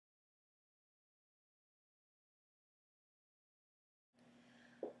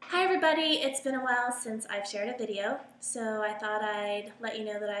Hi everybody, it's been a while since I've shared a video, so I thought I'd let you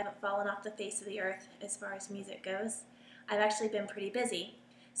know that I haven't fallen off the face of the earth as far as music goes. I've actually been pretty busy.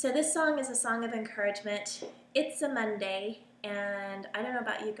 So this song is a song of encouragement. It's a Monday, and I don't know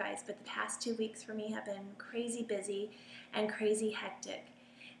about you guys, but the past 2 weeks for me have been crazy busy and crazy hectic.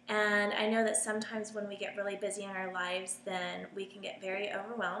 And I know that sometimes when we get really busy in our lives, then we can get very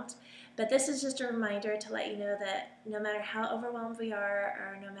overwhelmed. But this is just a reminder to let you know that no matter how overwhelmed we are,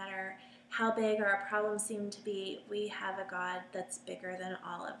 or no matter how big our problems seem to be, we have a God that's bigger than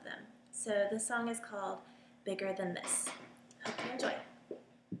all of them. So this song is called Bigger Than This. Hope you enjoy.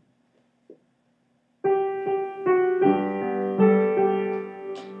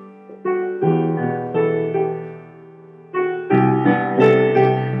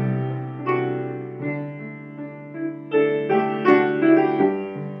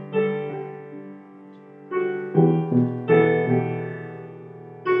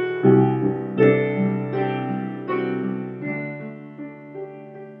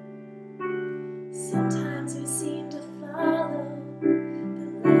 Sometimes we seem to follow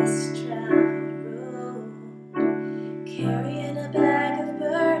the less traveled road, carrying a bag of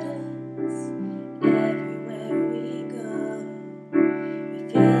burdens everywhere we go. We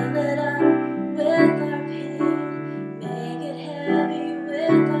fill it up with our pain, make it heavy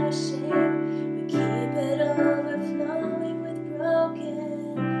with our shame. We keep it overflowing with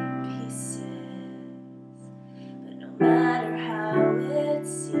broken pieces. But no matter how it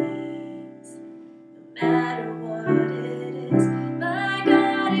seems, no matter what it is, my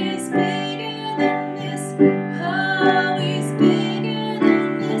God is bigger than this. Oh, He's bigger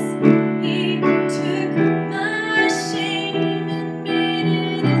than this. He took my shame and made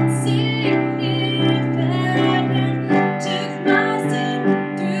it insignificant. Took my sin,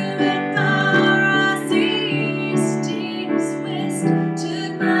 threw it far as east is west.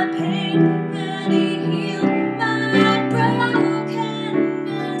 Took my pain and He healed my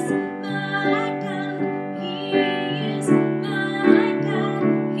brokenness. My God, He is my God.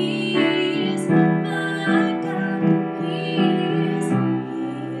 He is my God. He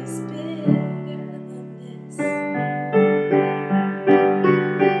is bigger than this.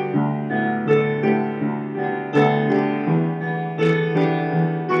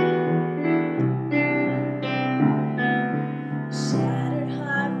 Shattered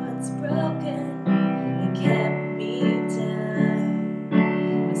heart, what's broken, it kept me down.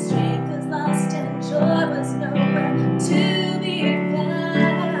 My strength was lost and joy was nowhere to be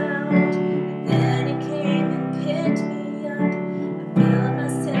found. And then He came and picked me up. I filled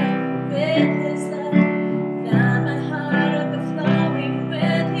myself with His love, found my heart overflowing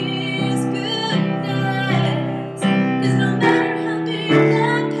with His goodness. 'Cause no matter how big the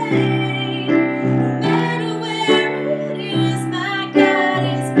pain, no matter where it is, my God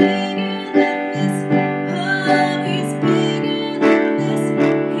is bigger than this. Oh, He's bigger than this.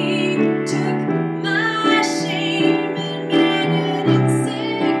 He took my shame and made it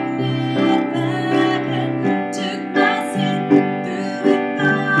insignificant. Took my sin, threw it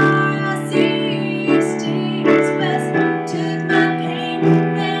far as east is west. Took my pain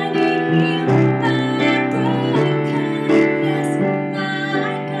and He healed my brokenness.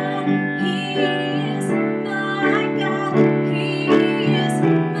 My God, He is my God. He is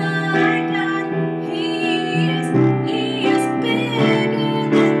my God. He is bigger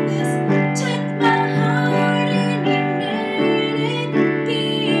than this. Took my heart and He made it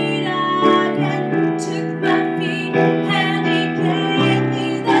beat again. Took my feet and He gave me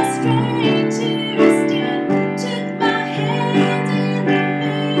the strength to stand. Took my hands and He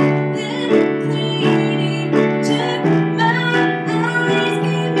made them clean. He took my eyes,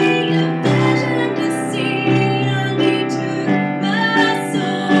 gave me a vision to see, and He took my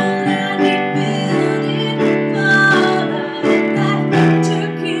soul and He filled it full of life.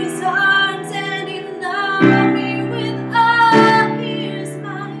 Took His arms and He loved me with all His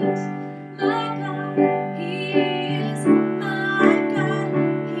might. My God, He is my God.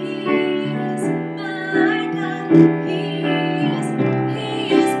 He is my God. He is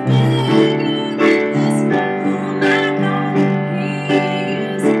bigger than this. Oh my God, He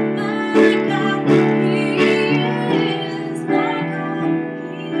is my God. He is my God.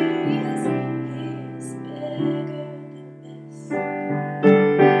 He is bigger than this.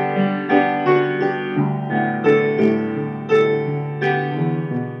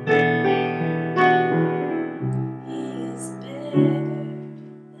 He is bigger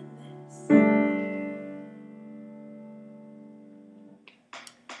than this.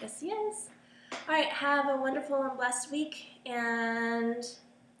 Yes, He is. All right, have a wonderful and blessed week, and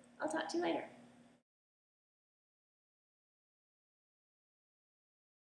I'll talk to you later.